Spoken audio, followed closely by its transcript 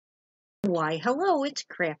Why, hello, it's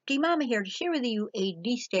Crafty Mama here to share with you a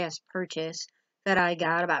Destash purchase that I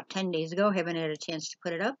got about 10 days ago. Haven't had a chance to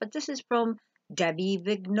put it up, but this is from Debbie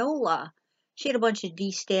Vignola. She had a bunch of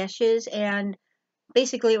Destashes, and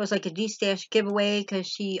basically it was like a Destash giveaway because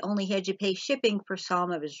she only had you pay shipping for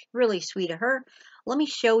some. It was really sweet of her. Let me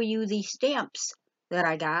show you the stamps that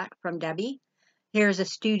I got from Debbie. Here's a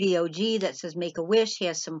Studio G that says Make a Wish. He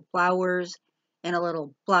has some flowers and a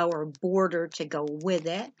little flower border to go with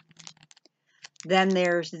it. Then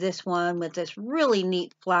there's this one with this really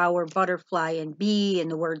neat flower, butterfly and bee, and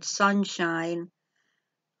the word sunshine.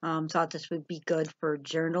 Thought this would be good for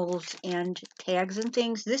journals and tags and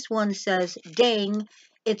things. This one says, dang,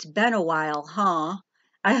 it's been a while, huh?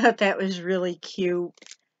 I thought that was really cute.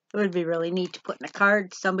 It would be really neat to put in a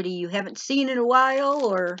card, somebody you haven't seen in a while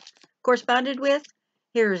or corresponded with.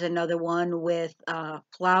 Here's another one with a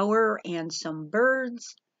flower and some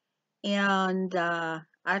birds. And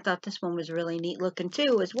I thought this one was really neat looking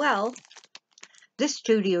too as well. This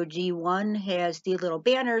Studio G1 has the little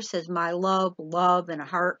banner, says my love, love, and a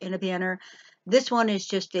heart in a banner. This one is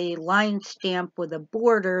just a line stamp with a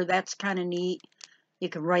border. That's kind of neat. You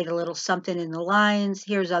can write a little something in the lines.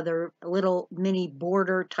 Here's other little mini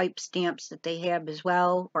border type stamps that they have as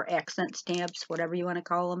well, or accent stamps, whatever you want to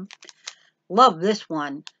call them. Love this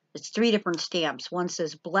one. It's 3 different stamps. One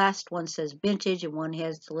says blessed, one says vintage, and one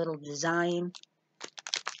has the little design.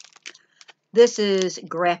 This is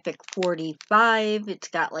graphic 45. It's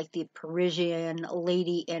got like the Parisian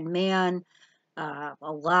lady and man, a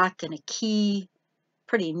lock and a key.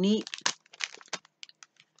 Pretty neat.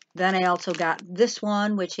 Then I also got this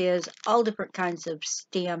one, which has all different kinds of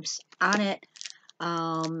stamps on it.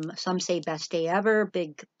 Some say best day ever,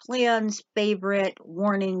 big plans, favorite,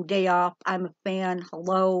 warning, day off, I'm a fan,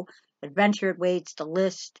 hello, adventure awaits, the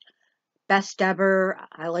list, best ever.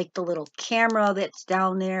 I like the little camera that's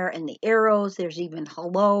down there and the arrows. There's even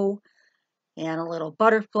hello and a little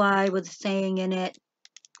butterfly with a saying in it.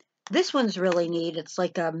 This one's really neat. It's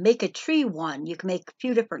like a make a tree one. You can make a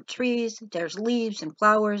few different trees. There's leaves and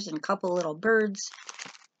flowers and a couple little birds.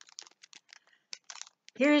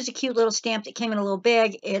 Here's a cute little stamp that came in a little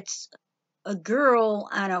bag. It's a girl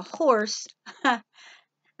on a horse.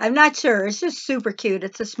 I'm not sure. It's just super cute.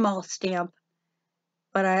 It's a small stamp.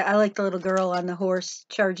 But I like the little girl on the horse,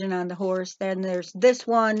 charging on the horse. Then there's this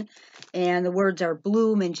one, and the words are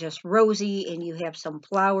bloom and just rosy, and you have some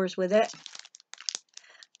flowers with it.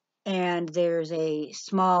 And there's a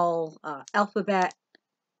small alphabet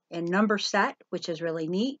and number set, which is really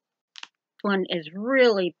neat. This one is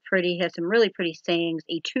really pretty, has some really pretty sayings.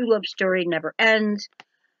 A true love story never ends.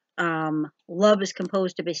 Love is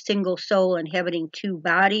composed of a single soul inhabiting 2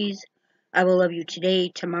 bodies. I will love you today,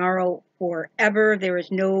 tomorrow, forever. There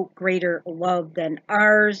is no greater love than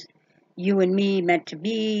ours. You and me meant to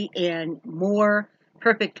be, and more.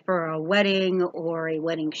 Perfect for a wedding or a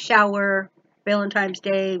wedding shower, Valentine's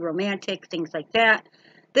Day, romantic, things like that.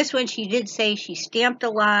 This one, she did say she stamped a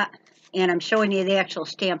lot, and I'm showing you the actual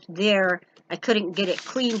stamp there. I couldn't get it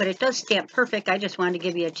clean, but it does stamp perfect. I just wanted to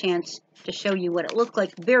give you a chance to show you what it looked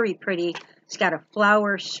like. Very pretty. It's got a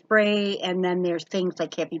flower spray, and then there's things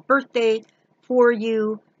like happy birthday, for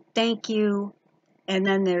you, thank you, and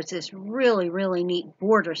then there's this really, really neat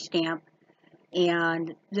border stamp.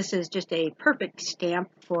 And this is just a perfect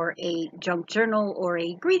stamp for a junk journal or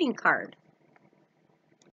a greeting card.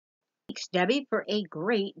 Thanks, Debbie, for a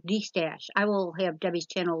great Destash. I will have Debbie's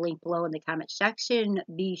channel linked below in the comment section.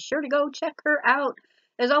 Be sure to go check her out.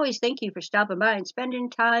 As always, thank you for stopping by and spending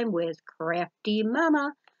time with Crafty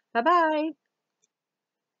Mama. Bye-bye.